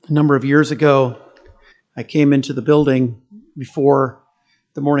A number of years ago, I came into the building before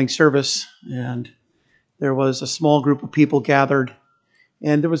the morning service, and there was a small group of people gathered.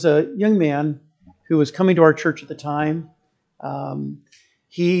 And there was a young man who was coming to our church at the time.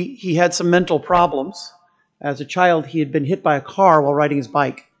 He had some mental problems. As a child, he had been hit by a car while riding his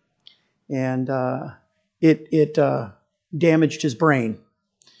bike, and it damaged his brain.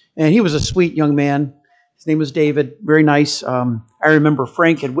 And he was a sweet young man. His name was David, very nice. I remember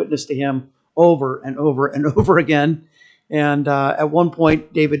Frank had witnessed to him over and over and over again. And at one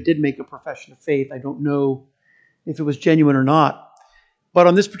point, David did make a profession of faith. I don't know if it was genuine or not. But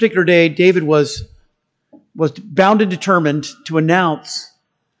on this particular day, David was bound and determined to announce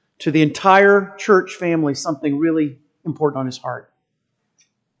to the entire church family something really important on his heart.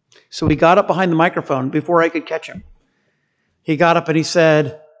 So he got up behind the microphone before I could catch him. He got up and he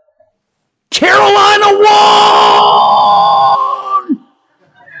said, "Carolina won!"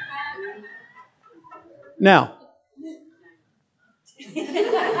 Now,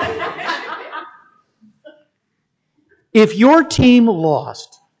 if your team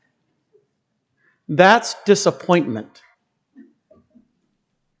lost, that's disappointment.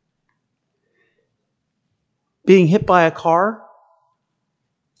 Being hit by a car,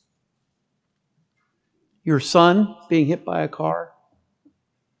 your son being hit by a car,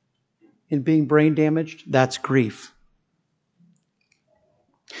 and being brain damaged, that's grief.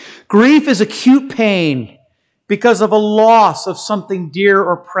 Grief is acute pain because of a loss of something dear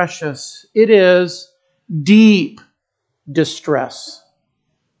or precious. It is deep distress.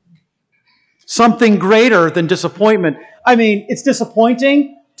 Something greater than disappointment. I mean, it's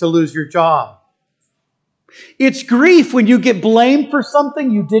disappointing to lose your job. It's grief when you get blamed for something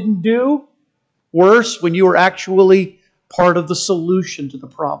you didn't do. Worse, when you were actually part of the solution to the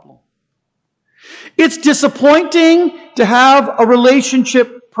problem. It's disappointing to have a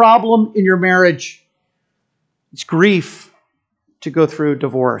relationship problem in your marriage. It's grief to go through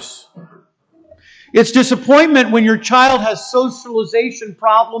divorce. It's disappointment when your child has socialization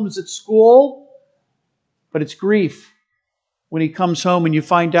problems at school, but it's grief when he comes home and you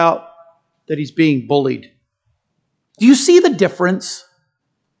find out that he's being bullied. Do you see the difference?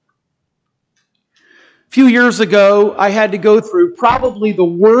 A few years ago, I had to go through probably the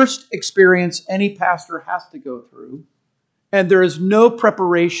worst experience any pastor has to go through, and there is no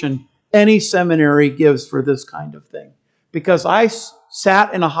preparation any seminary gives for this kind of thing, because I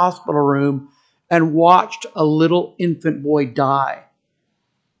sat in a hospital room and watched a little infant boy die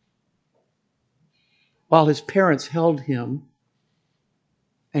while his parents held him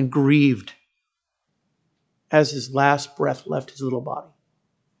and grieved as his last breath left his little body.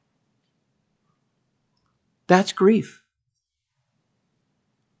 That's grief.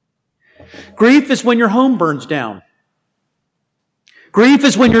 Grief is when your home burns down. Grief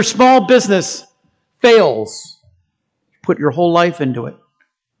is when your small business fails. You put your whole life into it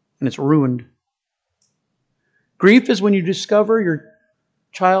and it's ruined. Grief is when you discover your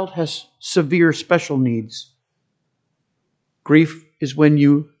child has severe special needs. Grief is when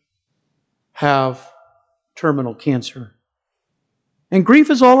you have terminal cancer. And grief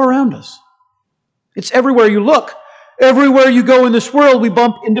is all around us. It's everywhere you look. Everywhere you go in this world, we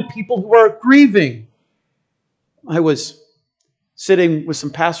bump into people who are grieving. I was sitting with some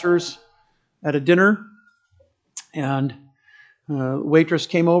pastors at a dinner, and a waitress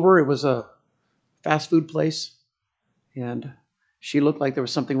came over. It was a fast food place, and she looked like there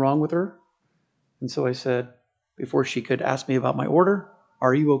was something wrong with her. And so I said, before she could ask me about my order,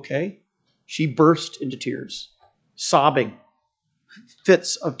 "Are you okay?" She burst into tears, sobbing,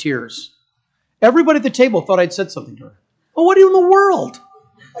 fits of tears. Everybody at the table thought I'd said something to her. "Oh, what in the world?"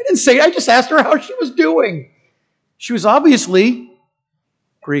 I didn't say it. I just asked her how she was doing. She was obviously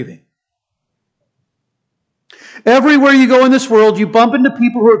grieving. Everywhere you go in this world, you bump into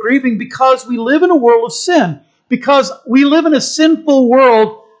people who are grieving because we live in a world of sin. Because we live in a sinful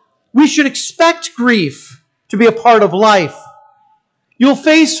world, we should expect grief to be a part of life. You'll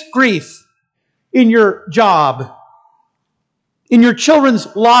face grief in your job, in your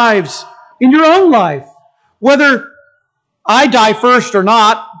children's lives, in your own life. Whether I die first or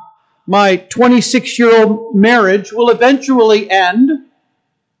not, my 26-year-old marriage will eventually end,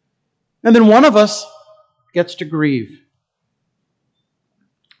 and then one of us gets to grieve.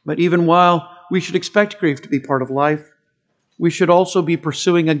 But even while we should expect grief to be part of life, we should also be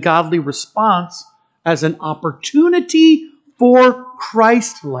pursuing a godly response as an opportunity for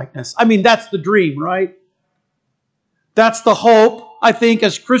Christ-likeness. I mean, that's the dream, right? That's the hope. I think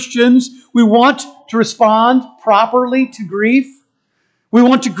as Christians, we want to respond properly to grief. We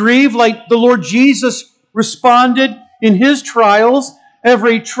want to grieve like the Lord Jesus responded in His trials.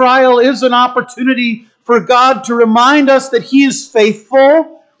 Every trial is an opportunity for God to remind us that He is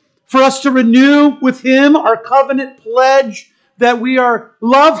faithful, for us to renew with Him our covenant pledge that we are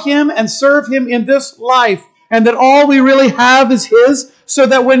love Him and serve Him in this life, and that all we really have is His, so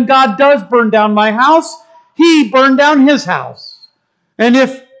that when God does burn down my house, He burned down His house. And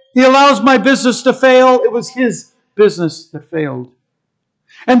if He allows my business to fail, it was His business that failed.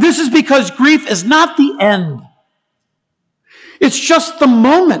 And this is because grief is not the end. It's just the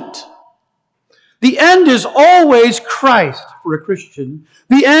moment. The end is always Christ for a Christian.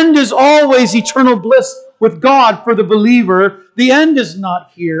 The end is always eternal bliss with God for the believer. The end is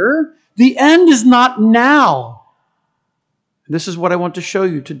not here. The end is not now. This is what I want to show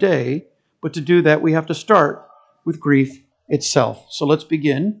you today. But to do that, we have to start with grief itself. So let's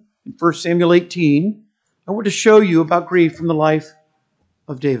begin in 1 Samuel 18. I want to show you about grief from the life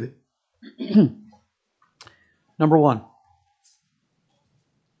of David. Number one.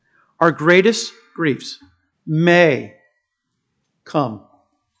 Our greatest griefs may come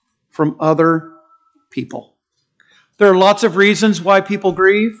from other people. There are lots of reasons why people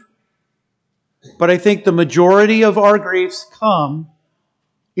grieve, but I think the majority of our griefs come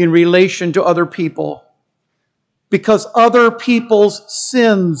in relation to other people, because other people's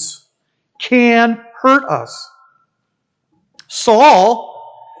sins can hurt us.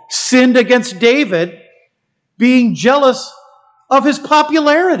 Saul sinned against David, being jealous of his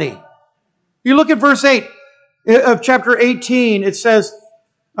popularity. You look at verse 8 of chapter 18. It says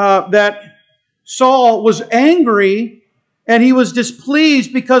that Saul was angry and he was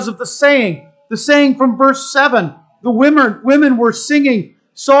displeased because of the saying. The saying from verse 7. The women were singing,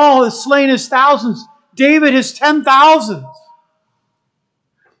 Saul has slain his thousands, David his 10,000s.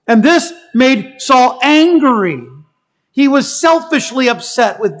 And this made Saul angry. He was selfishly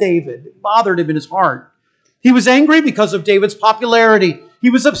upset with David. It bothered him in his heart. He was angry because of David's popularity. He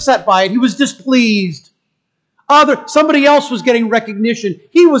was upset by it. He was displeased. Somebody else was getting recognition.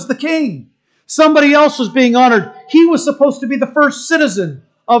 He was the king. Somebody else was being honored. He was supposed to be the first citizen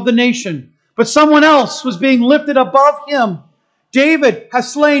of the nation. But someone else was being lifted above him. David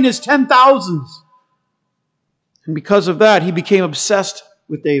has slain his 10,000s. And because of that, he became obsessed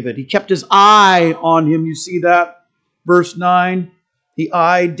with David. He kept his eye on him. You see that? Verse 9. He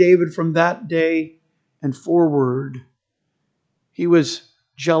eyed David from that day and forward. He was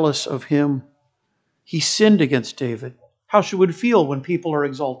jealous of him. He sinned against David. How should we feel when people are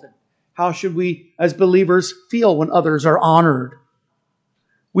exalted? How should we, as believers, feel when others are honored?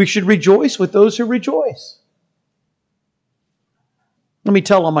 We should rejoice with those who rejoice. Let me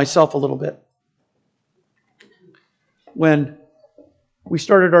tell on myself a little bit. When we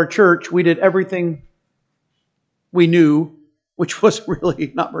started our church, we did everything we knew, which was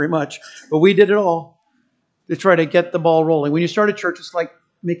really not very much, but we did it all to try to get the ball rolling. When you start a church, it's like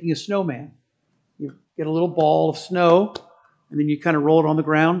making a snowman. You get a little ball of snow, and then you kind of roll it on the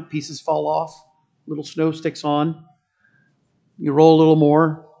ground. Pieces fall off. Little snow sticks on. You roll a little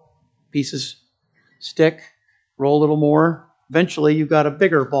more. Pieces stick. Roll a little more. Eventually, you've got a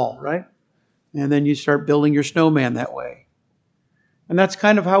bigger ball, right? And then you start building your snowman that way. And that's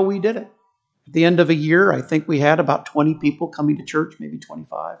kind of how we did it. At the end of a year, I think we had about 20 people coming to church, maybe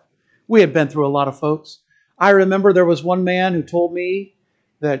 25. We had been through a lot of folks. I remember there was one man who told me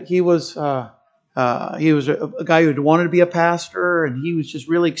that he was a guy who had wanted to be a pastor, and he was just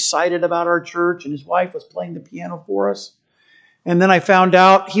really excited about our church, and his wife was playing the piano for us. And then I found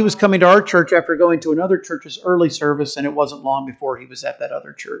out he was coming to our church after going to another church's early service, and it wasn't long before he was at that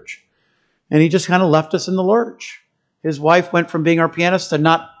other church. And he just kind of left us in the lurch. His wife went from being our pianist to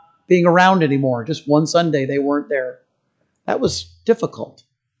not being around anymore. Just one Sunday, they weren't there. That was difficult.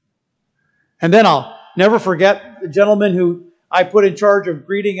 And then I'll never forget the gentleman who I put in charge of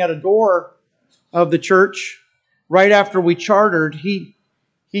greeting at a door of the church right after we chartered. He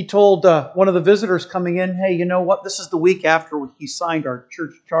told one of the visitors coming in, hey, you know what? This is the week after he signed our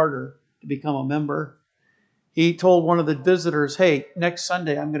church charter to become a member. He told one of the visitors, hey, next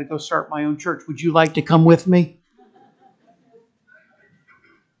Sunday I'm going to go start my own church. Would you like to come with me?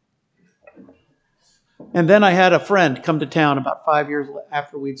 And then I had a friend come to town about 5 years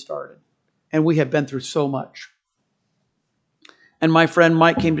after we'd started. And we had been through so much. And my friend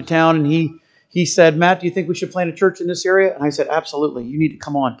Mike came to town and he said, Matt, do you think we should plant a church in this area? And I said, absolutely. You need to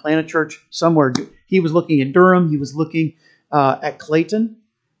come on, plant a church somewhere. He was looking at Durham. He was looking at Clayton.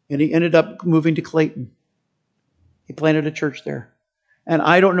 And he ended up moving to Clayton. He planted a church there. And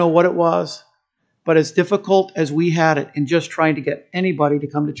I don't know what it was, but as difficult as we had it in just trying to get anybody to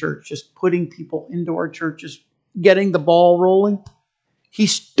come to church, just putting people into our churches, getting the ball rolling, he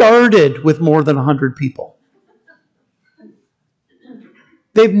started with more than 100 people.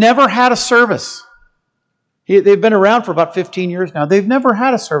 They've never had a service. They've been around for about 15 years now. They've never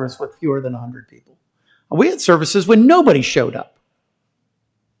had a service with fewer than 100 people. We had services when nobody showed up.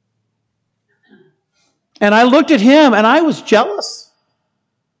 And I looked at him and I was jealous.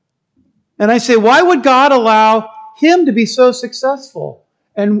 And I say, why would God allow him to be so successful?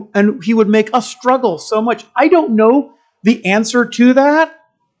 And he would make us struggle so much. I don't know the answer to that.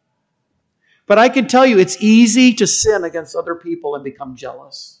 But I can tell you it's easy to sin against other people and become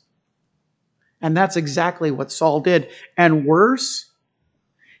jealous. And that's exactly what Saul did. And worse,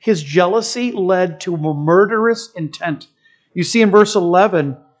 his jealousy led to a murderous intent. You see in verse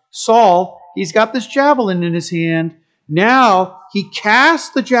 11, Saul, he's got this javelin in his hand. Now he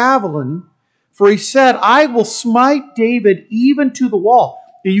cast the javelin, for he said, I will smite David even to the wall.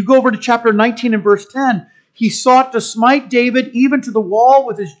 Now you go over to chapter 19 and verse 10. He sought to smite David even to the wall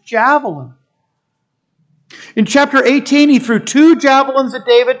with his javelin. In chapter 18, he threw 2 javelins at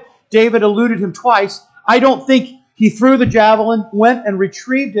David. David eluded him twice. I don't think he threw the javelin, went and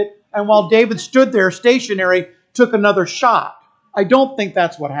retrieved it, and while David stood there stationary, took another shot. I don't think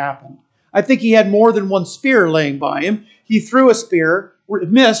that's what happened. I think he had more than one spear laying by him. He threw a spear,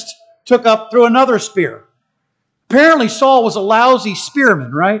 missed, threw another spear. Apparently Saul was a lousy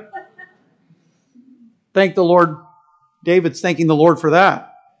spearman, right? Thank the Lord. David's thanking the Lord for that.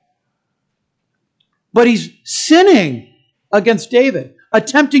 But he's sinning against David,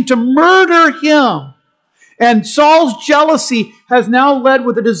 attempting to murder him. And Saul's jealousy has now led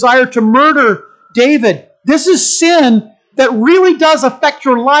with a desire to murder David. This is sin that really does affect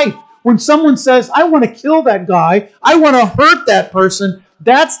your life. When someone says, I want to kill that guy, I want to hurt that person,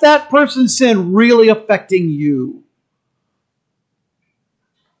 that's that person's sin really affecting you.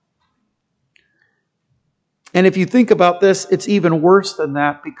 And if you think about this, it's even worse than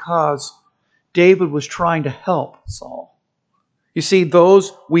that because David was trying to help Saul. You see,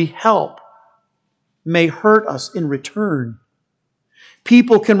 those we help may hurt us in return.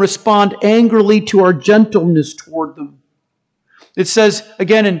 People can respond angrily to our gentleness toward them. It says,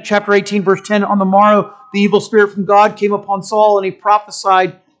 again in chapter 18, verse 10, on the morrow, the evil spirit from God came upon Saul, and he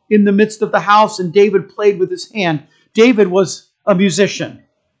prophesied in the midst of the house, and David played with his hand. David was a musician.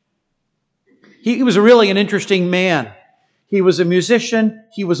 He was really an interesting man. He was a musician,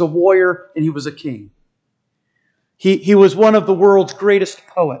 he was a warrior, and he was a king. He was one of the world's greatest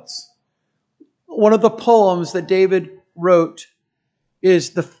poets. One of the poems that David wrote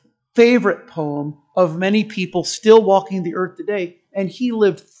is the favorite poem of many people still walking the earth today, and he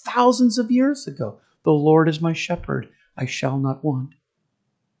lived thousands of years ago. The Lord is my shepherd, I shall not want.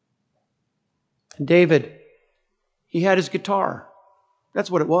 And David, he had his guitar. That's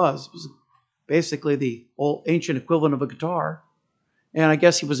what it was. It was basically the old ancient equivalent of a guitar. And I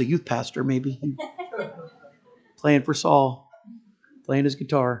guess he was a youth pastor, maybe. Playing for Saul. Playing his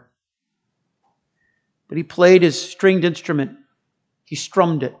guitar. But he played his stringed instrument. He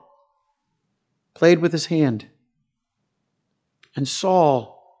strummed it. Played with his hand. And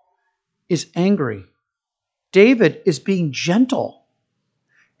Saul is angry. David is being gentle.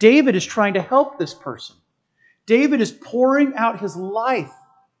 David is trying to help this person. David is pouring out his life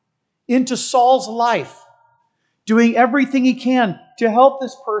into Saul's life, doing everything he can to help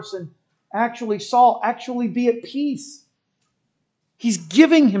this person, Saul, actually be at peace. He's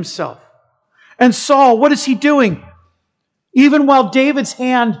giving himself. And Saul, what is he doing? Even while David's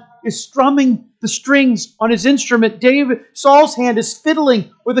hand is strumming the strings on his instrument, Saul's hand is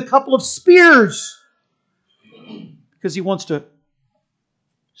fiddling with a couple of spears because he wants to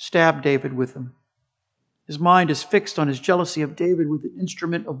stab David with them. His mind is fixed on his jealousy of David with an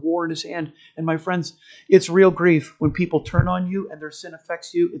instrument of war in his hand. And my friends, it's real grief when people turn on you and their sin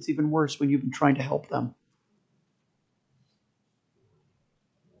affects you. It's even worse when you've been trying to help them.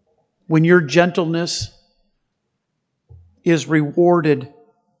 When your gentleness is rewarded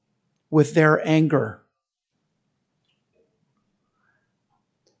with their anger.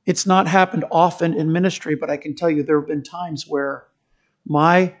 It's not happened often in ministry, but I can tell you there have been times where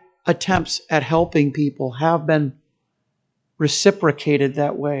my attempts at helping people have been reciprocated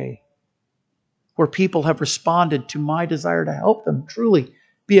that way, where people have responded to my desire to help them, truly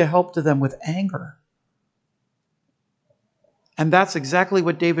be a help to them with anger. And that's exactly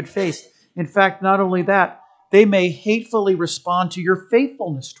what David faced. In fact, not only that, they may hatefully respond to your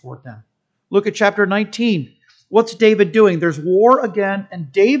faithfulness toward them. Look at chapter 19. What's David doing? There's war again,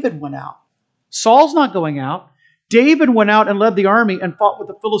 and David went out. Saul's not going out. David went out and led the army and fought with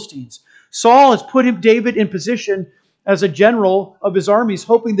the Philistines. Saul has put David in position as a general of his armies,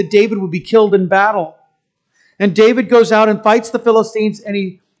 hoping that David would be killed in battle. And David goes out and fights the Philistines,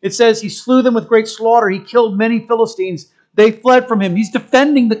 and it says he slew them with great slaughter. He killed many Philistines. They fled from him. He's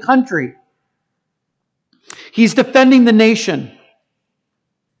defending the country. He's defending the nation.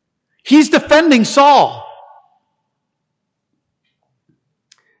 He's defending Saul.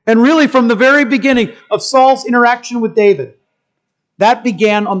 And really, from the very beginning of Saul's interaction with David, that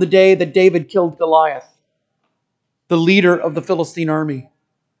began on the day that David killed Goliath, the leader of the Philistine army.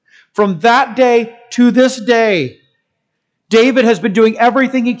 From that day to this day, David has been doing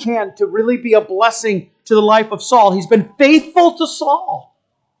everything he can to really be a blessing to the life of Saul. He's been faithful to Saul.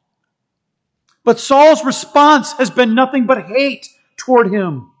 But Saul's response has been nothing but hate toward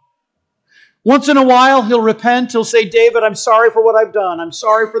him. Once in a while, he'll repent. He'll say, David, I'm sorry for what I've done. I'm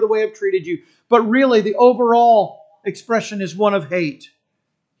sorry for the way I've treated you. But really, the overall expression is one of hate.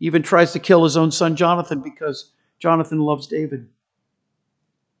 He even tries to kill his own son, Jonathan, because Jonathan loves David.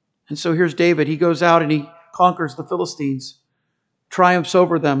 And so here's David. He goes out and he conquers the Philistines, triumphs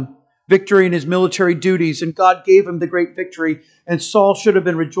over them, victory in his military duties, and God gave him the great victory. And Saul should have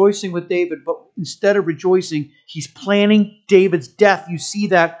been rejoicing with David, but instead of rejoicing, he's planning David's death. You see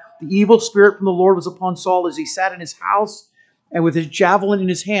that the evil spirit from the Lord was upon Saul as he sat in his house and with his javelin in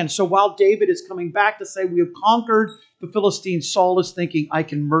his hand. So while David is coming back to say, we have conquered the Philistines, Saul is thinking, I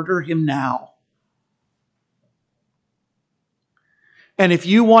can murder him now. And if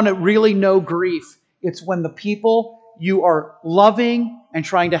you want to really know grief, it's when the people you are loving and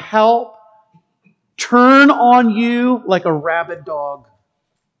trying to help turn on you like a rabid dog.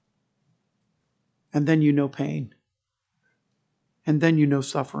 And then you know pain. And then you know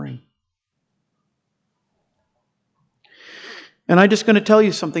suffering. And I'm just going to tell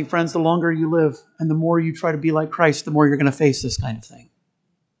you something, friends. The longer you live and the more you try to be like Christ, the more you're going to face this kind of thing.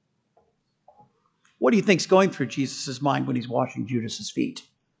 What do you think's going through Jesus' mind when he's washing Judas's feet?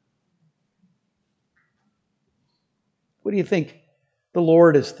 What do you think the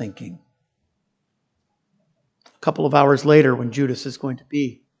Lord is thinking? A couple of hours later, when Judas is going to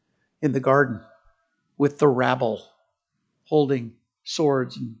be in the garden with the rabble, holding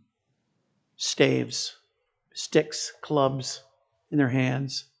swords and staves, sticks, clubs in their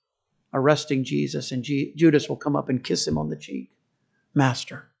hands, arresting Jesus, and Judas will come up and kiss him on the cheek.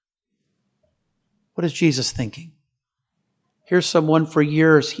 Master. What is Jesus thinking? Here's someone for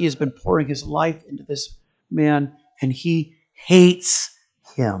years, he has been pouring his life into this man, and he hates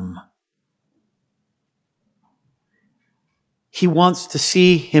him. He wants to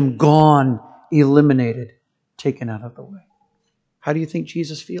see him gone, eliminated, taken out of the way. How do you think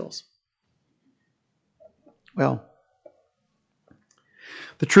Jesus feels? Well,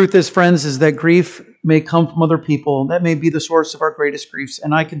 the truth is, friends, is that grief may come from other people. That may be the source of our greatest griefs.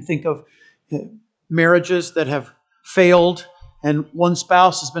 And I can think of marriages that have failed, and one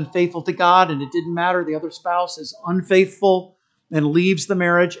spouse has been faithful to God, and it didn't matter. The other spouse is unfaithful and leaves the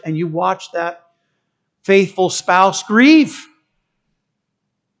marriage, and you watch that faithful spouse grieve.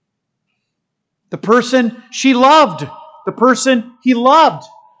 The person she loved, the person he loved,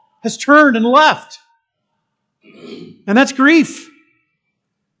 has turned and left. And that's grief.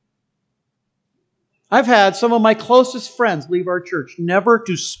 I've had some of my closest friends leave our church, never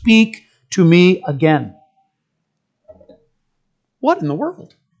to speak to me again. What in the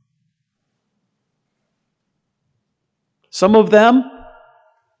world? Some of them,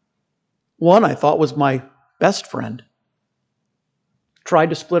 one I thought was my best friend, tried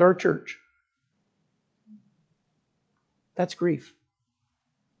to split our church. That's grief.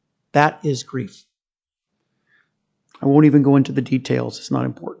 That is grief. I won't even go into the details. It's not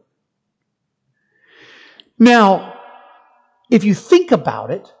important. Now, if you think about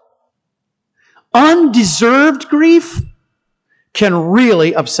it, undeserved grief can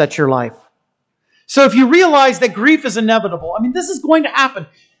really upset your life. So if you realize that grief is inevitable, I mean, this is going to happen.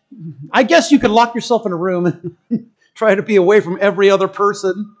 I guess you could lock yourself in a room and try to be away from every other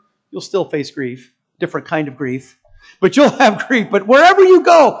person. You'll still face grief, different kind of grief. But you'll have grief. But wherever you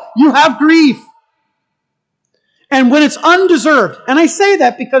go, you have grief. And when it's undeserved, and I say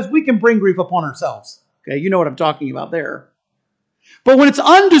that because we can bring grief upon ourselves. Okay, you know what I'm talking about there. But when it's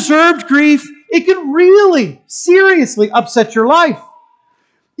undeserved grief, it can really seriously upset your life.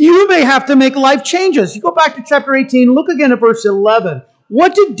 You may have to make life changes. You go back to chapter 18, look again at verse 11.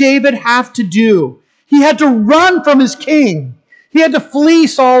 What did David have to do? He had to run from his king. He had to flee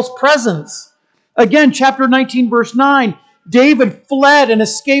Saul's presence. Again, chapter 19, verse 9, David fled and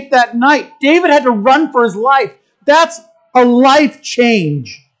escaped that night. David had to run for his life. That's a life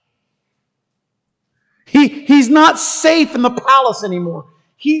change. He's not safe in the palace anymore.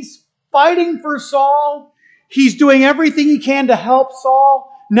 He's fighting for Saul. He's doing everything he can to help Saul.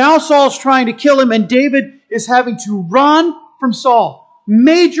 Now Saul's trying to kill him, and David is having to run from Saul.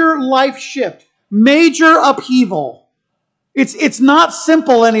 Major life shift. Major upheaval. It's not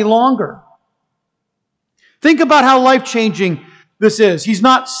simple any longer. Think about how life-changing this is. He's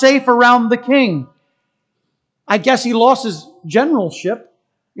not safe around the king. I guess he lost his generalship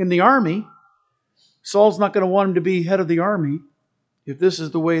in the army. Saul's not going to want him to be head of the army if this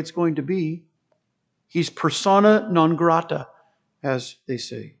is the way it's going to be. He's persona non grata, as they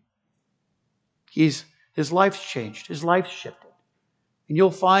say. His life's changed. His life's shifted. And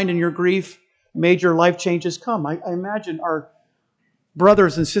you'll find in your grief, major life changes come. I imagine our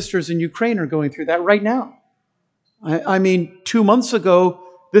brothers and sisters in Ukraine are going through that right now. I mean, 2 months ago,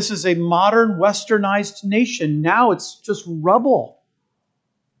 this is a modern, westernized nation. Now it's just rubble.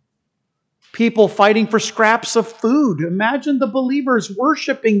 People fighting for scraps of food. Imagine the believers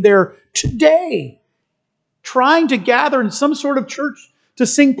worshiping there today, trying to gather in some sort of church to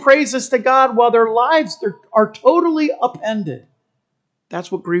sing praises to God while their lives are totally upended.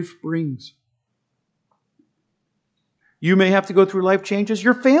 That's what grief brings. You may have to go through life changes.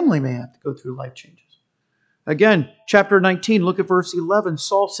 Your family may have to go through life changes. Again, chapter 19, look at verse 11.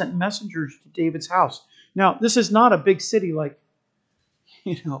 Saul sent messengers to David's house. Now, this is not a big city like,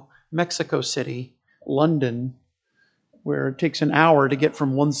 Mexico City, London, where it takes an hour to get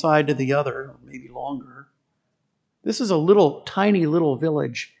from one side to the other, or maybe longer. This is a tiny little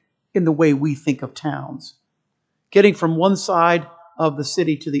village in the way we think of towns. Getting from one side of the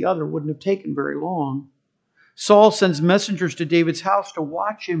city to the other wouldn't have taken very long. Saul sends messengers to David's house to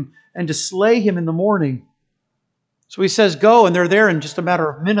watch him and to slay him in the morning. So he says, go, and they're there in just a matter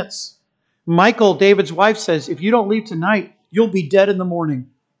of minutes. Michal, David's wife, says, if you don't leave tonight, you'll be dead in the morning.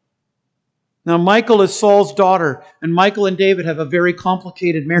 Now, Michal is Saul's daughter, and Michal and David have a very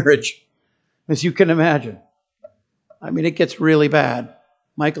complicated marriage, as you can imagine. I mean, it gets really bad.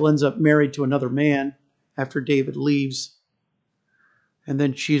 Michal ends up married to another man after David leaves. And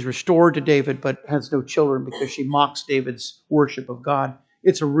then she's restored to David, but has no children because she mocks David's worship of God.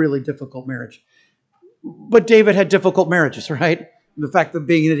 It's a really difficult marriage. But David had difficult marriages, right? And the fact of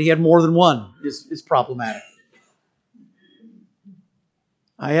being that he had more than one is problematic.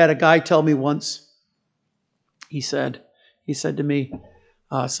 I had a guy tell me once, he said to me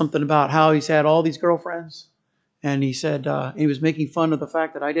something about how he's had all these girlfriends. And he said, he was making fun of the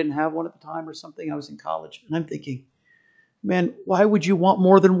fact that I didn't have one at the time or something. I was in college. And I'm thinking, man, why would you want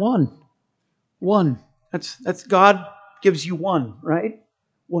more than one? One. That's God gives you one, right?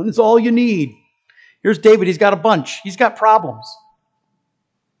 One is all you need. Here's David. He's got a bunch. He's got problems.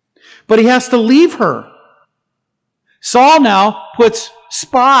 But he has to leave her. Saul now puts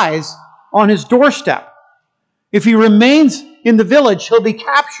spies on his doorstep. If he remains in the village, he'll be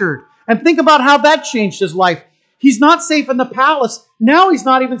captured. And think about how that changed his life. He's not safe in the palace. Now he's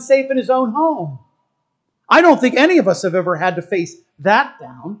not even safe in his own home. I don't think any of us have ever had to face that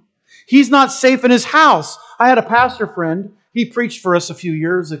down. He's not safe in his house. I had a pastor friend. He preached for us a few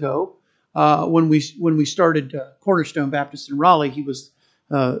years ago when we started Cornerstone Baptist in Raleigh.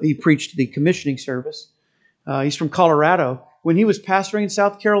 He preached the commissioning service. He's from Colorado. When he was pastoring in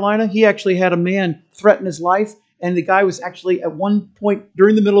South Carolina, he actually had a man threaten his life. And the guy was actually at one point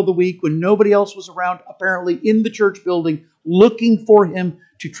during the middle of the week when nobody else was around, apparently in the church building, looking for him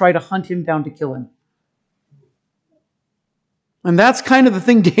to try to hunt him down to kill him. And that's kind of the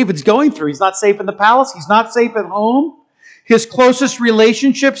thing David's going through. He's not safe in the palace. He's not safe at home. His closest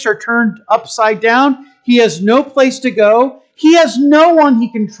relationships are turned upside down. He has no place to go. He has no one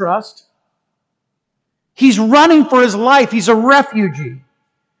he can trust. He's running for his life. He's a refugee.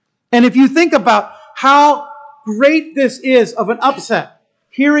 And if you think about how great this is of an upset,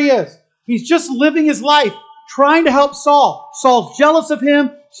 here he is. He's just living his life, trying to help Saul. Saul's jealous of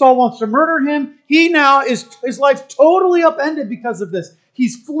him. Saul wants to murder him. He now his life's totally upended because of this.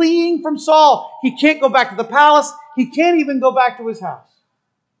 He's fleeing from Saul. He can't go back to the palace. He can't even go back to his house.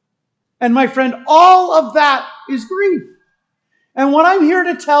 And my friend, all of that is grief. And what I'm here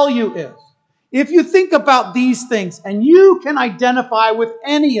to tell you is, if you think about these things and you can identify with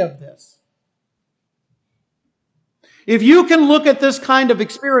any of this, if you can look at this kind of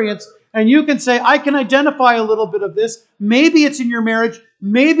experience and you can say, I can identify a little bit of this, maybe it's in your marriage,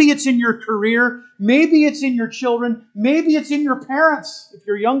 maybe it's in your career, maybe it's in your children, maybe it's in your parents if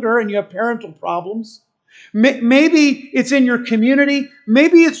you're younger and you have parental problems. Maybe it's in your community.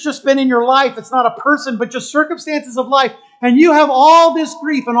 Maybe it's just been in your life. It's not a person, but just circumstances of life. And you have all this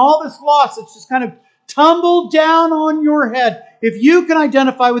grief and all this loss. It's just kind of tumbled down on your head. If you can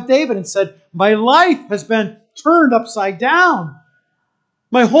identify with David and said, my life has been turned upside down.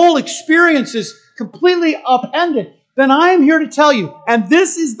 My whole experience is completely upended. Then I am here to tell you, and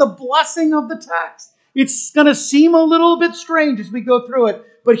this is the blessing of the text. It's going to seem a little bit strange as we go through it,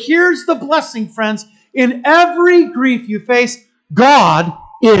 but here's the blessing, friends. In every grief you face, God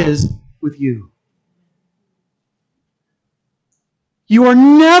is with you. You are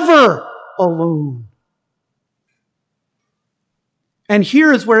never alone. And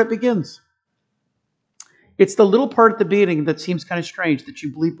here is where it begins. It's the little part at the beginning that seems kind of strange that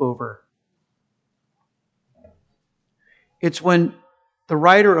you bleep over. It's when the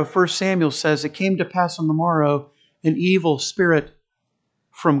writer of 1 Samuel says, it came to pass on the morrow, an evil spirit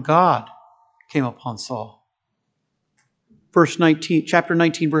from God came upon Saul. Chapter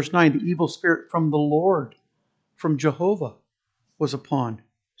 19, verse 9, the evil spirit from the Lord, from Jehovah, was upon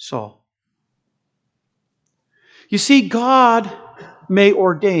Saul. You see, God may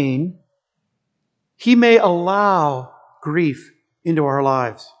ordain, He may allow grief into our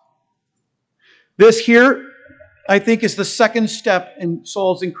lives. This here, I think, is the second step in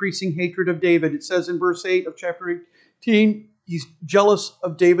Saul's increasing hatred of David. It says in verse 8 of chapter 18, he's jealous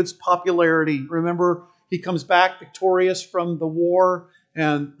of David's popularity. Remember, he comes back victorious from the war,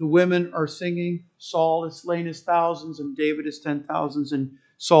 and the women are singing, Saul has slain his thousands, and David his 10,000s, and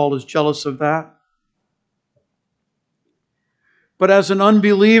Saul is jealous of that. But as an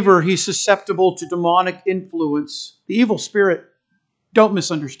unbeliever, he's susceptible to demonic influence. The evil spirit, don't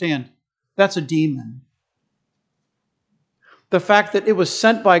misunderstand, that's a demon. The fact that it was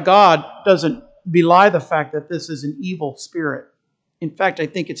sent by God doesn't belie the fact that this is an evil spirit. In fact, I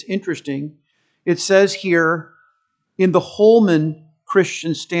think it's interesting. It says here in the Holman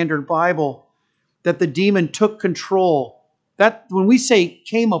Christian Standard Bible that the demon took control. That when we say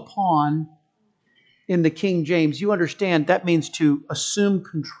came upon in the King James, you understand that means to assume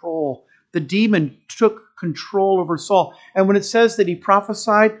control. The demon took control over Saul. And when it says that he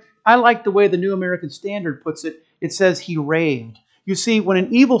prophesied, I like the way the New American Standard puts it. It says he raved. You see, when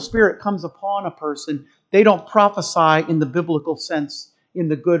an evil spirit comes upon a person, they don't prophesy in the biblical sense, in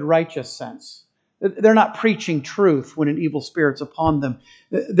the good, righteous sense. They're not preaching truth when an evil spirit's upon them.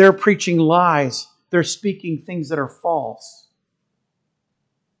 They're preaching lies. They're speaking things that are false.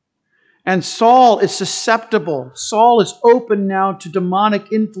 And Saul is susceptible. Saul is open now to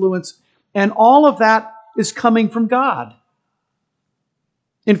demonic influence, and all of that is coming from God.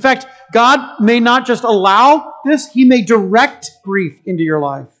 In fact, God may not just allow this, He may direct grief into your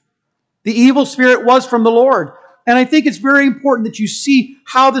life. The evil spirit was from the Lord. And I think it's very important that you see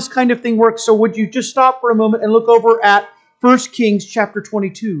how this kind of thing works. So would you just stop for a moment and look over at 1 Kings chapter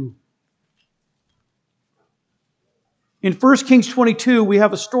 22. In 1 Kings 22, we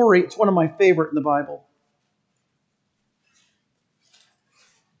have a story. It's one of my favorite in the Bible.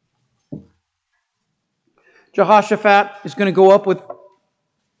 Jehoshaphat is going to go up with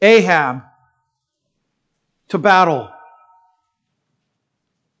Ahab to battle.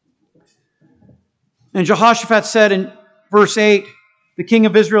 And Jehoshaphat said in verse 8, the king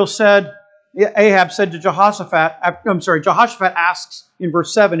of Israel said, Ahab said to Jehoshaphat, Jehoshaphat asks in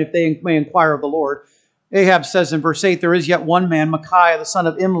verse 7 if they may inquire of the Lord. Ahab says in verse 8, there is yet one man, Micaiah, the son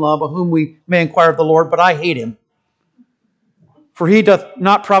of Imlah, by whom we may inquire of the Lord, but I hate him. For he doth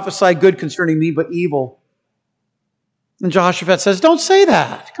not prophesy good concerning me, but evil. And Jehoshaphat says, don't say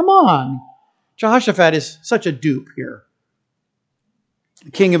that. Come on. Jehoshaphat is such a dupe here. The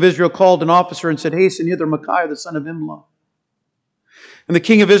king of Israel called an officer and said, hasten hither Micaiah, the son of Imlah. And the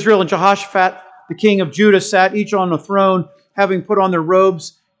king of Israel and Jehoshaphat, the king of Judah, sat each on a throne, having put on their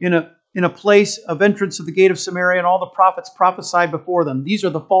robes in a place of entrance of the gate of Samaria, and all the prophets prophesied before them. These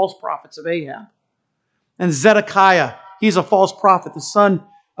are the false prophets of Ahab. And Zedekiah, he's a false prophet, the son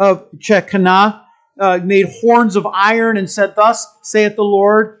of Chekanah, made horns of iron and said, thus saith the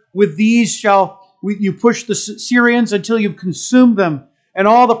Lord, with these shall you push the Syrians until you've consumed them. And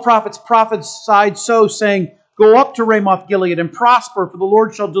all the prophets prophesied so, saying, go up to Ramoth Gilead and prosper, for the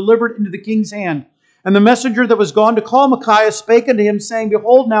Lord shall deliver it into the king's hand. And the messenger that was gone to call Micaiah spake unto him, saying,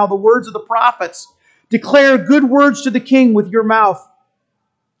 behold now the words of the prophets. Declare good words to the king with your mouth.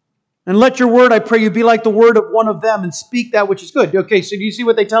 And let your word, I pray you, be like the word of one of them, and speak that which is good. Okay, so do you see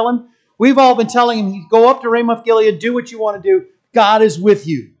what they tell him? We've all been telling him, go up to Ramoth Gilead, do what you want to do. God is with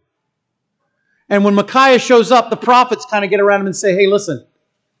you. And when Micaiah shows up, the prophets kind of get around him and say, hey, listen,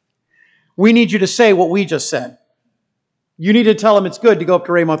 we need you to say what we just said. You need to tell him it's good to go up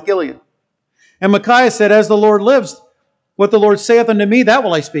to Ramoth Gilead. And Micaiah said, as the Lord lives, what the Lord saith unto me, that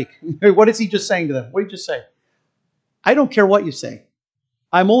will I speak. What is he just saying to them? What did he just say? I don't care what you say.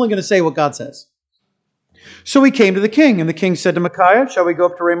 I'm only going to say what God says. So he came to the king, and the king said to Micaiah, shall we go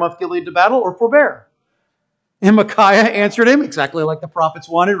up to Ramoth Gilead to battle, or forbear? And Micaiah answered him, exactly like the prophets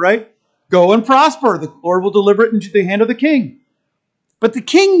wanted, right? Go and prosper. The Lord will deliver it into the hand of the king. But the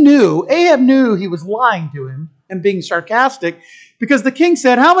king knew, Ahab knew he was lying to him and being sarcastic, because the king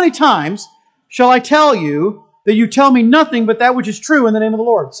said, how many times shall I tell you that you tell me nothing but that which is true in the name of the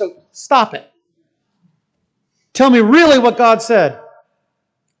Lord? So stop it. Tell me really what God said.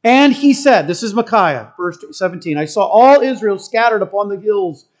 And he said, this is Micaiah, verse 17, I saw all Israel scattered upon the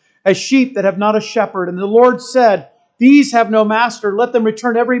hills as sheep that have not a shepherd. And the Lord said, these have no master. Let them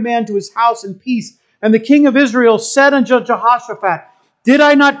return every man to his house in peace. And the king of Israel said unto Jehoshaphat, did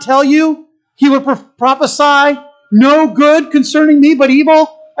I not tell you he would prophesy no good concerning me, but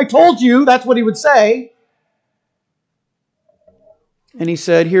evil? I told you, that's what he would say. And he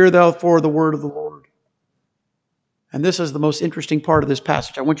said, hear thou for the word of the Lord. And this is the most interesting part of this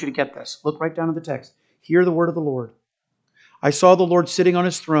passage. I want you to get this. Look right down in the text. Hear the word of the Lord. I saw the Lord sitting on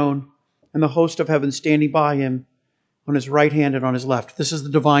his throne, and the host of heaven standing by him on his right hand and on his left. This is the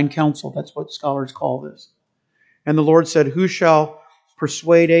divine council. That's what scholars call this. And the Lord said, who shall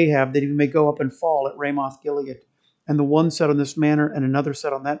persuade Ahab that he may go up and fall at Ramoth Gilead? And the one said on this manner, and another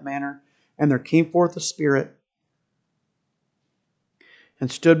said on that manner. And there came forth a spirit,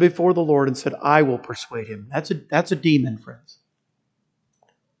 and stood before the Lord and said, I will persuade him. That's a demon, friends.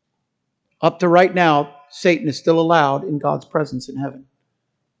 Up to right now, Satan is still allowed in God's presence in heaven.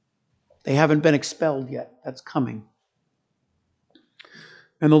 They haven't been expelled yet. That's coming.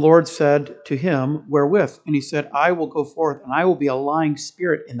 And the Lord said to him, wherewith? And he said, I will go forth, and I will be a lying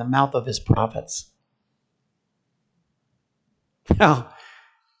spirit in the mouth of his prophets. Now,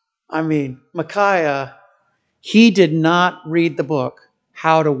 Micaiah, he did not read the book,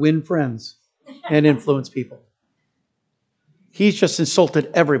 How to Win Friends and Influence People. He's just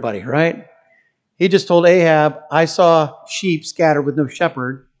insulted everybody, right? He just told Ahab, I saw sheep scattered with no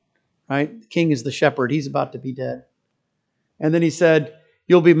shepherd, right? The king is the shepherd. He's about to be dead. And then he said,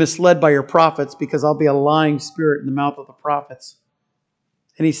 you'll be misled by your prophets because I'll be a lying spirit in the mouth of the prophets.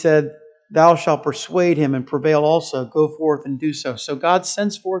 And he said, thou shalt persuade him and prevail also. Go forth and do so. So God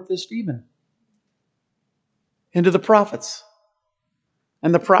sends forth this demon into the prophets.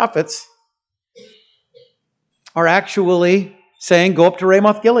 And the prophets are actually saying, go up to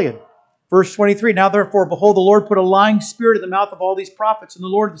Ramoth Gilead. Verse 23, now therefore, behold, the Lord put a lying spirit in the mouth of all these prophets, and the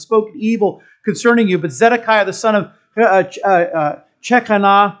Lord has spoken evil concerning you. But Zedekiah, the son of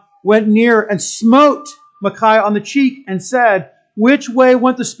Chekanah, went near and smote Micaiah on the cheek and said, which way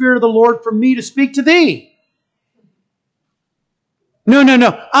went the Spirit of the Lord from me to speak to thee? No.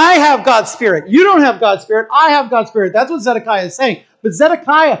 I have God's Spirit. You don't have God's Spirit. I have God's Spirit. That's what Zedekiah is saying. But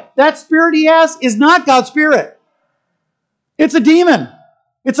Zedekiah, that spirit he has is not God's Spirit. It's a demon.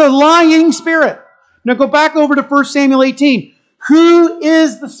 It's a lying spirit. Now go back over to 1 Samuel 18. Who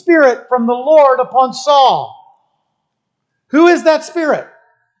is the Spirit from the Lord upon Saul? Who is that spirit?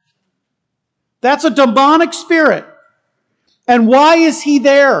 That's a demonic spirit. And why is he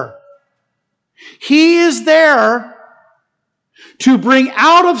there? He is there to bring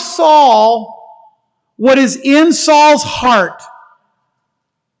out of Saul what is in Saul's heart.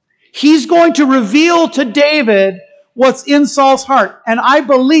 He's going to reveal to David what's in Saul's heart. And I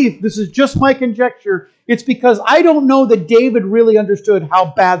believe, this is just my conjecture, it's because I don't know that David really understood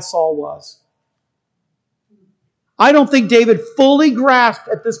how bad Saul was. I don't think David fully grasped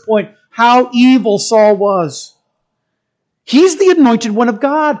at this point how evil Saul was. He's the anointed one of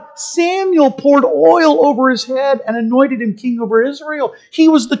God. Samuel poured oil over his head and anointed him king over Israel. He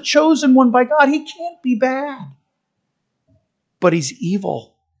was the chosen one by God. He can't be bad. But he's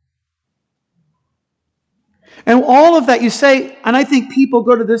evil. And all of that you say, and I think people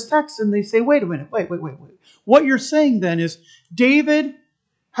go to this text and they say, wait a minute, wait. What you're saying then is David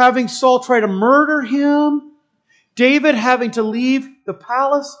having Saul try to murder him, David having to leave the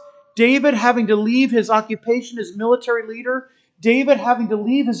palace, David having to leave his occupation as military leader, David having to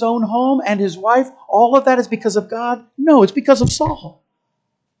leave his own home and his wife, all of that is because of God? No, it's because of Saul.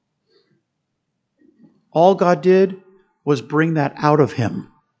 All God did was bring that out of him.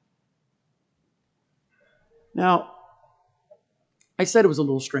 Now, I said it was a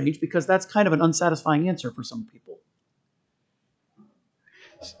little strange because that's kind of an unsatisfying answer for some people.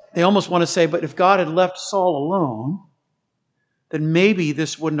 They almost want to say, but if God had left Saul alone, then maybe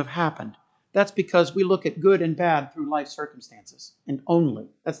this wouldn't have happened. That's because we look at good and bad through life circumstances. And only.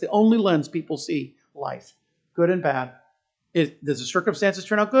 That's the only lens people see life. Good and bad. Does the circumstances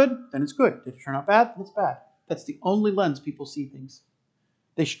turn out good? Then it's good. Did it turn out bad? Then it's bad. That's the only lens people see things.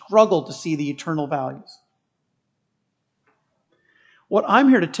 They struggle to see the eternal values. What I'm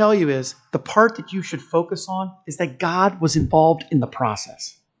here to tell you is the part that you should focus on is that God was involved in the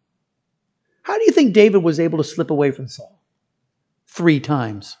process. How do you think David was able to slip away from Saul? 3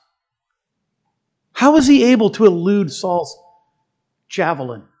 times. How was he able to elude Saul's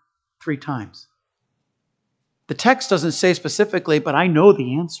javelin 3 times? The text doesn't say specifically, but I know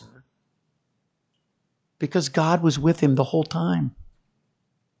the answer. Because God was with him the whole time.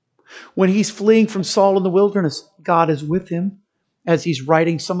 When he's fleeing from Saul in the wilderness, God is with him as he's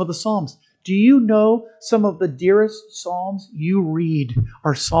writing some of the Psalms. Do you know some of the dearest Psalms you read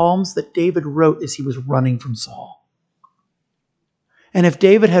are Psalms that David wrote as he was running from Saul? And if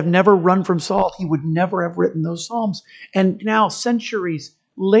David had never run from Saul, he would never have written those Psalms. And now, centuries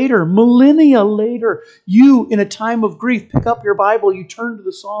later, millennia later, you, in a time of grief, pick up your Bible, you turn to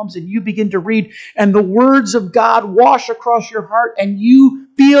the Psalms, and you begin to read, and the words of God wash across your heart, and you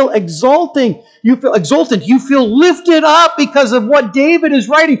feel exulting. You feel exultant. You feel lifted up because of what David is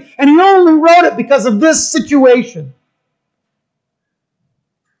writing, and he only wrote it because of this situation.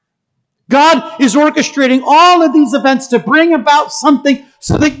 God is orchestrating all of these events to bring about something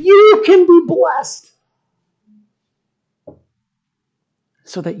so that you can be blessed.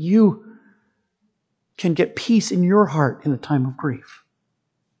 So that you can get peace in your heart in a time of grief.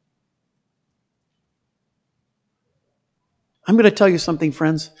 I'm going to tell you something,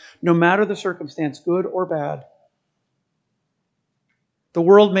 friends. No matter the circumstance, good or bad, the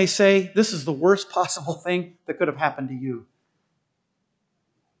world may say, this is the worst possible thing that could have happened to you.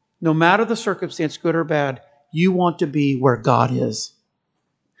 No matter the circumstance, good or bad, you want to be where God is.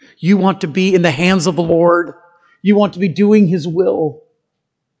 You want to be in the hands of the Lord. You want to be doing His will.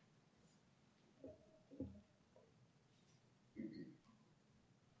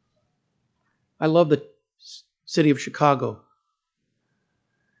 I love the city of Chicago.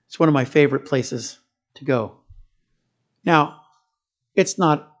 It's one of my favorite places to go. Now, it's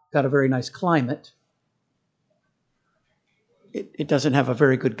not got a very nice climate. It doesn't have a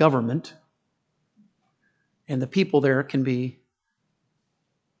very good government. And the people there can be,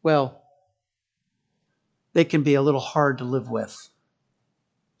 well, they can be a little hard to live with.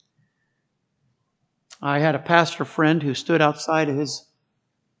 I had a pastor friend who stood outside of his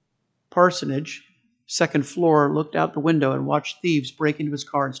parsonage, second floor, looked out the window and watched thieves break into his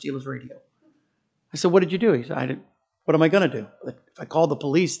car and steal his radio. I said, what did you do? He said, what am I going to do? If I call the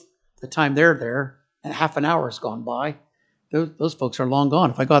police the time they're there and half an hour has gone by, those folks are long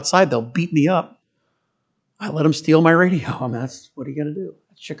gone. If I go outside, they'll beat me up. I let them steal my radio. I mean, what are you going to do?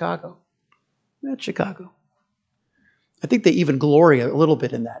 That's Chicago. That's Chicago. I think they even glory a little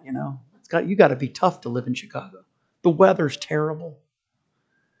bit in that, you know. You got to be tough to live in Chicago. The weather's terrible.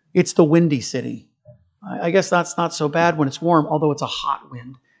 It's the windy city. I guess that's not so bad when it's warm, although it's a hot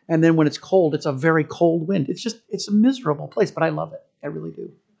wind. And then when it's cold, it's a very cold wind. It's a miserable place, but I love it. I really do.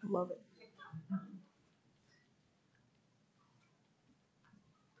 I love it.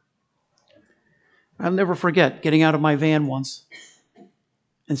 I'll never forget getting out of my van once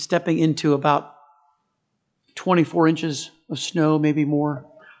and stepping into about 24 inches of snow, maybe more,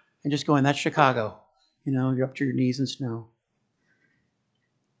 and just going, that's Chicago. You know, you're up to your knees in snow.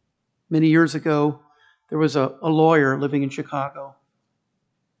 Many years ago, there was a lawyer living in Chicago.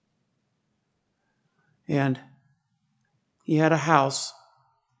 And he had a house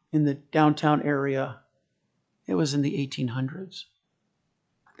in the downtown area. It was in the 1800s.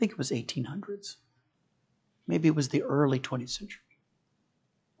 I think it was 1800s. Maybe it was the early 20th century.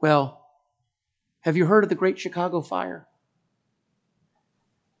 Well, have you heard of the Great Chicago Fire?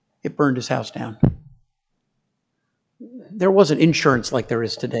 It burned his house down. There wasn't insurance like there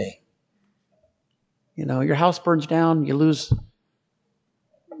is today. You know, your house burns down, you lose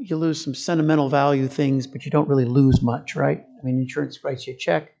some sentimental value things, but you don't really lose much, right? I mean, insurance writes you a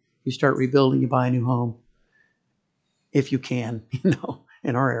check, you start rebuilding, you buy a new home. If you can, you know,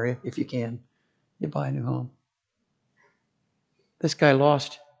 in our area, if you can, you buy a new home. This guy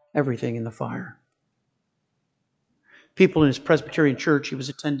lost everything in the fire. People in his Presbyterian church he was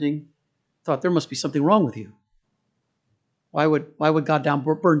attending thought, there must be something wrong with you. Why would God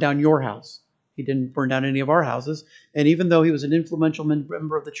burn down your house? He didn't burn down any of our houses. And even though he was an influential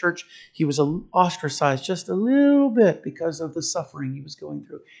member of the church, he was ostracized just a little bit because of the suffering he was going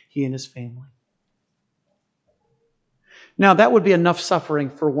through, he and his family. Now, that would be enough suffering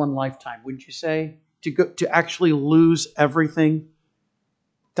for one lifetime, wouldn't you say? To actually lose everything,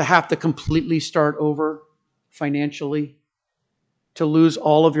 to have to completely start over financially, to lose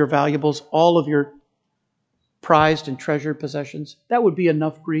all of your valuables, all of your prized and treasured possessions. That would be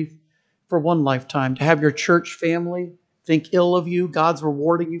enough grief for one lifetime. To have your church family think ill of you, God's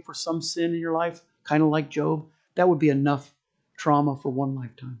rewarding you for some sin in your life, kind of like Job. That would be enough trauma for one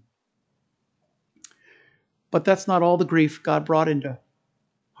lifetime. But that's not all the grief God brought into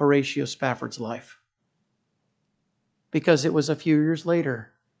Horatio Spafford's life. Because it was a few years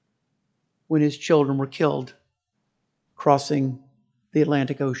later when his children were killed crossing the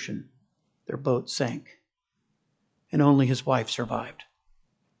Atlantic Ocean. Their boat sank, and only his wife survived.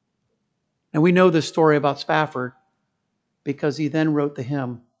 And we know this story about Spafford because he then wrote the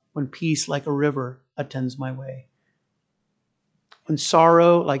hymn, "When peace like a river attends my way. When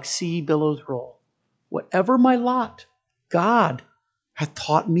sorrow like sea billows roll. Whatever my lot, God hath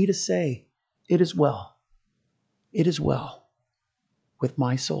taught me to say, it is well with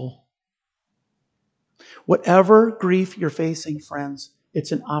my soul." Whatever grief you're facing, friends,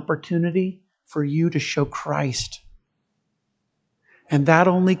 it's an opportunity for you to show Christ. And that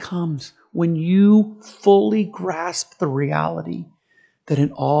only comes when you fully grasp the reality that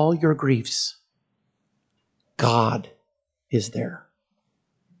in all your griefs, God is there.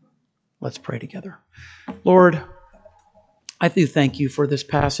 Let's pray together. Lord, I do thank you for this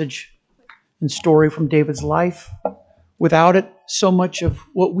passage and story from David's life. Without it, so much of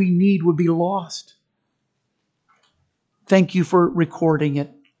what we need would be lost. Thank you for recording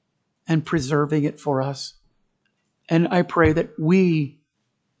it and preserving it for us. And I pray that we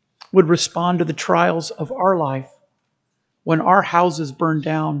would respond to the trials of our life when our houses burn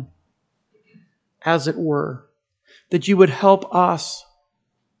down, as it were, that you would help us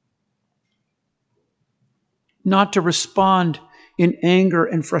not to respond in anger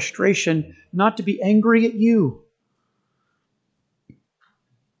and frustration, not to be angry at you,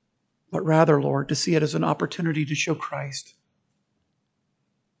 but rather, Lord, to see it as an opportunity to show Christ.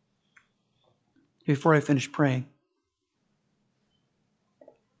 Before I finish praying,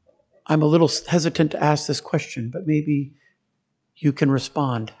 I'm a little hesitant to ask this question, but maybe you can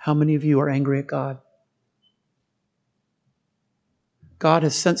respond. How many of you are angry at God? God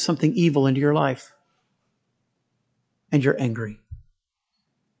has sent something evil into your life, and you're angry.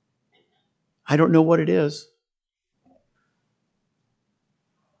 I don't know what it is,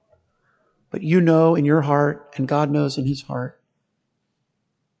 but you know in your heart, and God knows in His heart.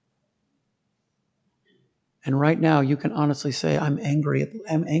 And right now, you can honestly say, I'm angry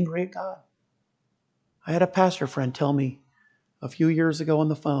at God. I had a pastor friend tell me a few years ago on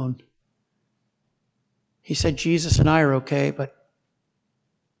the phone. He said, Jesus and I are okay, but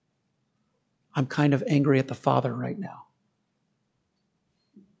I'm kind of angry at the Father right now.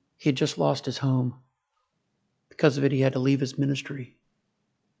 He had just lost his home. Because of it, he had to leave his ministry.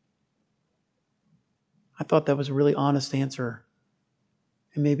 I thought that was a really honest answer.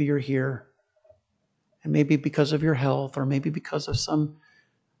 And maybe you're here. And maybe because of your health, or maybe because of some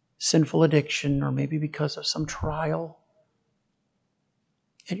sinful addiction, or maybe because of some trial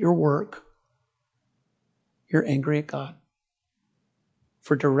at your work, you're angry at God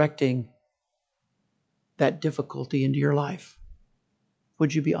for directing that difficulty into your life.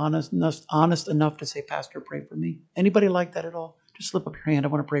 Would you be honest enough to say, Pastor, pray for me? Anybody like that at all? Just slip up your hand. I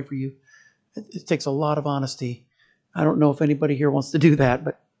want to pray for you. It takes a lot of honesty. I don't know if anybody here wants to do that,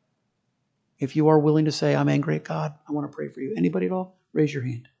 but if you are willing to say, I'm angry at God, I want to pray for you. Anybody at all? Raise your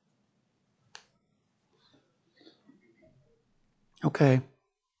hand. Okay.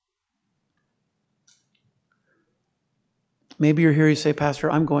 Maybe you're here, you say,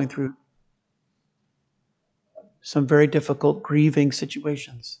 Pastor, I'm going through some very difficult, grieving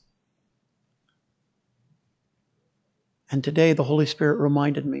situations. And today the Holy Spirit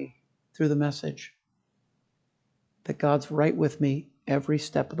reminded me through the message that God's right with me every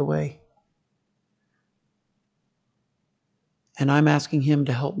step of the way. And I'm asking Him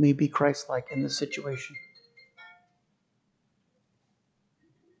to help me be Christ-like in this situation.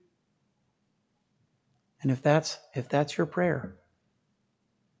 And if that's your prayer,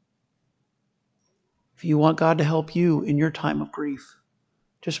 if you want God to help you in your time of grief,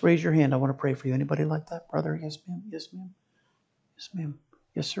 just raise your hand. I want to pray for you. Anybody like that, brother? Yes, ma'am. Yes, ma'am. Yes, ma'am.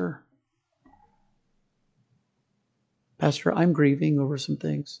 Yes, sir. Pastor, I'm grieving over some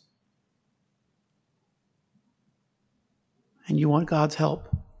things. And you want God's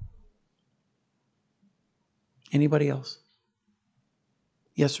help. Anybody else?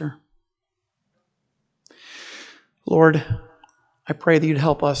 Yes, sir. Lord, I pray that you'd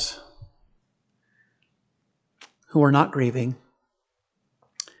help us who are not grieving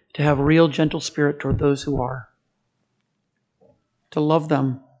to have a real gentle spirit toward those who are, to love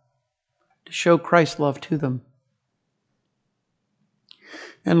them, to show Christ's love to them.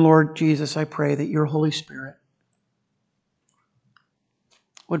 And Lord Jesus, I pray that your Holy Spirit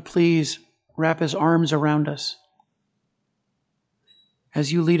would please wrap his arms around us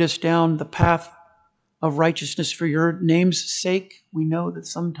as you lead us down the path of righteousness for your name's sake. We know that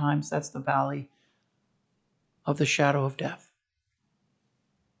sometimes that's the valley of the shadow of death.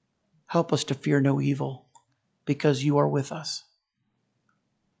 Help us to fear no evil because you are with us,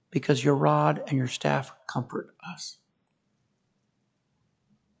 because your rod and your staff comfort us.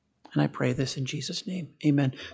 And I pray this in Jesus' name. Amen.